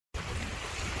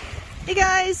Hey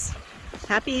guys,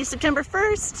 happy September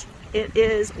 1st. It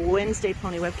is Wednesday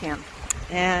Pony Webcam,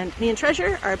 and me and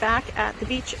Treasure are back at the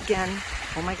beach again.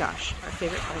 Oh my gosh, our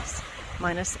favorite place,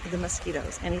 minus the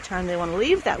mosquitoes. Anytime they want to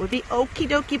leave, that would be okie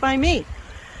dokie by me.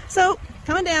 So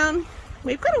coming down,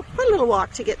 we've got quite a little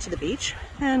walk to get to the beach,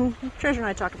 and Treasure and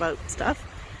I talk about stuff.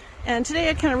 And today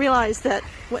I kind of realized that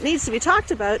what needs to be talked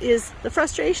about is the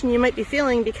frustration you might be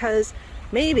feeling because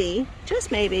maybe,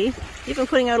 just maybe, you've been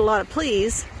putting out a lot of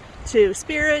pleas to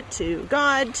Spirit, to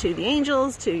God, to the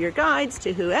angels, to your guides,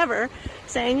 to whoever,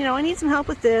 saying, you know, I need some help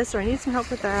with this, or I need some help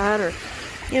with that, or,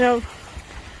 you know,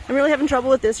 I'm really having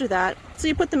trouble with this or that. So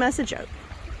you put the message out.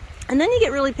 And then you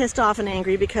get really pissed off and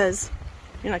angry because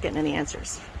you're not getting any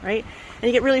answers, right? And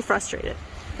you get really frustrated.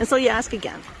 And so you ask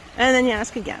again, and then you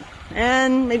ask again,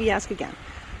 and maybe you ask again.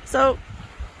 So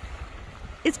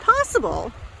it's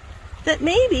possible that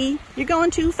maybe you're going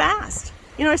too fast.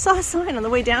 You know, I saw a sign on the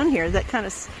way down here that kind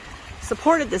of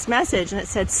supported this message, and it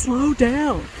said, slow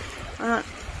down.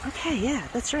 Okay, yeah,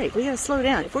 that's right. We got to slow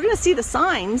down. If we're going to see the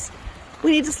signs,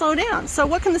 we need to slow down. So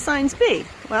what can the signs be?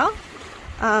 Well,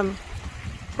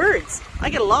 birds. I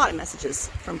get a lot of messages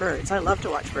from birds. I love to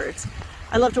watch birds.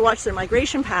 I love to watch their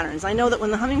migration patterns. I know that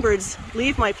when the hummingbirds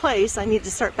leave my place, I need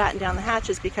to start batting down the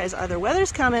hatches because either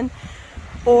weather's coming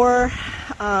or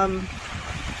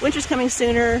winter's coming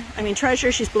sooner. I mean,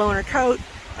 Treasure, she's blowing her coat.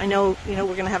 I know, you know,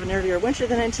 we're going to have an earlier winter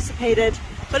than anticipated,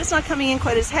 but it's not coming in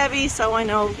quite as heavy, so I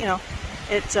know, you know,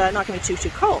 it's not going to be too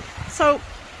cold. So,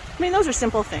 I mean, those are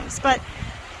simple things, but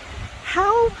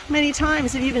how many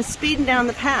times have you been speeding down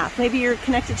the path? Maybe you're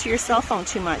connected to your cell phone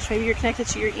too much. Maybe you're connected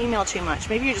to your email too much.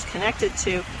 Maybe you're just connected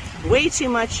to way too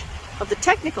much of the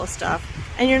technical stuff,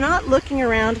 and you're not looking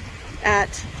around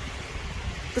at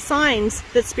the signs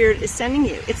that Spirit is sending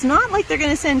you. It's not like they're going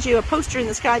to send you a poster in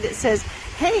the sky that says,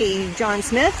 hey, John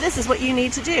Smith, this is what you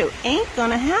need to do. Ain't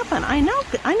gonna happen. I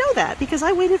know that because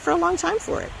I waited for a long time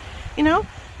for it. You know,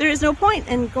 there is no point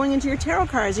in going into your tarot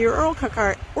cards, your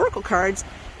oracle cards,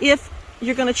 if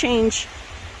you're going to change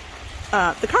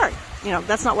the card. You know,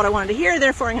 that's not what I wanted to hear,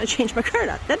 therefore I'm going to change my card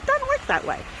up. That doesn't work that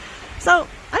way. So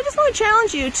I just want to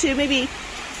challenge you to maybe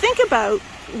think about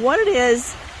what it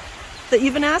is that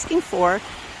you've been asking for,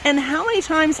 and how many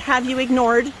times have you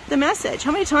ignored the message?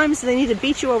 How many times do they need to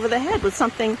beat you over the head with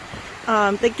something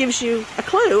that gives you a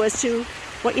clue as to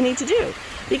what you need to do?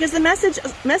 Because the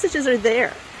messages are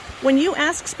there. When you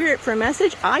ask Spirit for a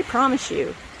message, I promise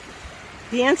you,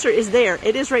 the answer is there.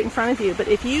 It is right in front of you. But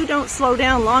if you don't slow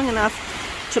down long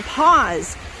enough to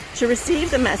pause, to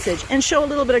receive the message, and show a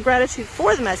little bit of gratitude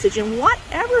for the message in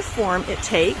whatever form it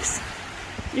takes,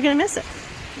 you're going to miss it.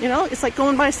 You know, it's like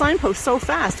going by a signpost so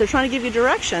fast. They're trying to give you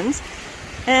directions,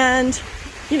 and,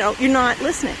 you know, you're not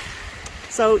listening.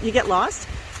 So you get lost,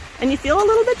 and you feel a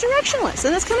little bit directionless.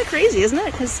 And that's kind of crazy, isn't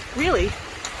it? Because really,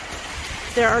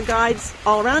 there are guides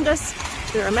all around us.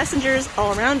 There are messengers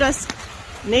all around us.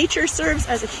 Nature serves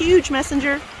as a huge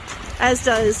messenger, as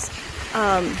does,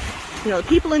 you know, the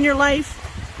people in your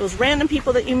life, those random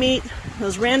people that you meet,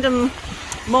 those random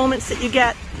moments that you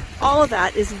get. All of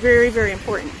that is very, very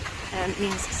important and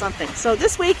means something. So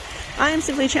this week, I am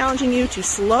simply challenging you to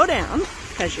slow down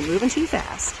because you're moving too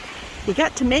fast. You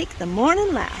got to make the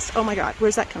morning last. Oh my God,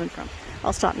 where's that coming from?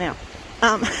 I'll stop now.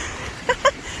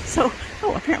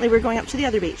 Apparently we're going up to the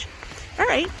other beach. All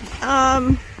right,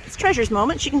 it's Treasure's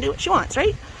moment. She can do what she wants,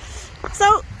 right?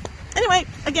 So anyway,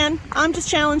 again, I'm just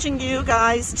challenging you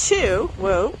guys to,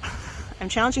 I'm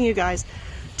challenging you guys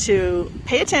to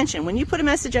pay attention. When you put a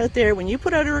message out there, when you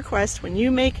put out a request, when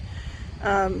you make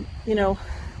you know,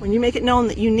 when you make it known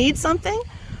that you need something,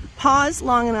 pause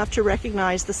long enough to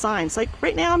recognize the signs. Like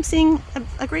right now I'm seeing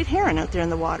a great heron out there in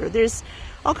the water. There's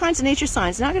all kinds of nature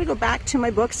signs. Now I'm going to go back to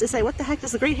my books to say, what the heck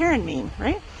does the great heron mean,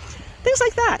 right? Things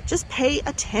like that. Just pay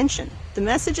attention. The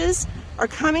messages are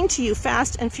coming to you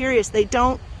fast and furious. They're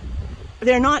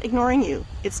not ignoring you.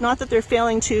 It's not that they're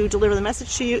failing to deliver the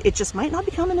message to you. It just might not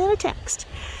be coming in a text.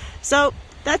 So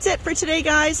that's it for today,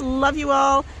 guys. Love you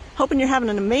all. Hoping you're having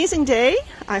an amazing day.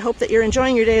 I hope that you're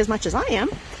enjoying your day as much as I am,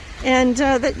 and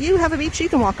that you have a beach you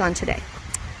can walk on today.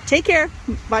 Take care.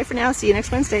 Bye for now. See you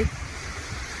next Wednesday.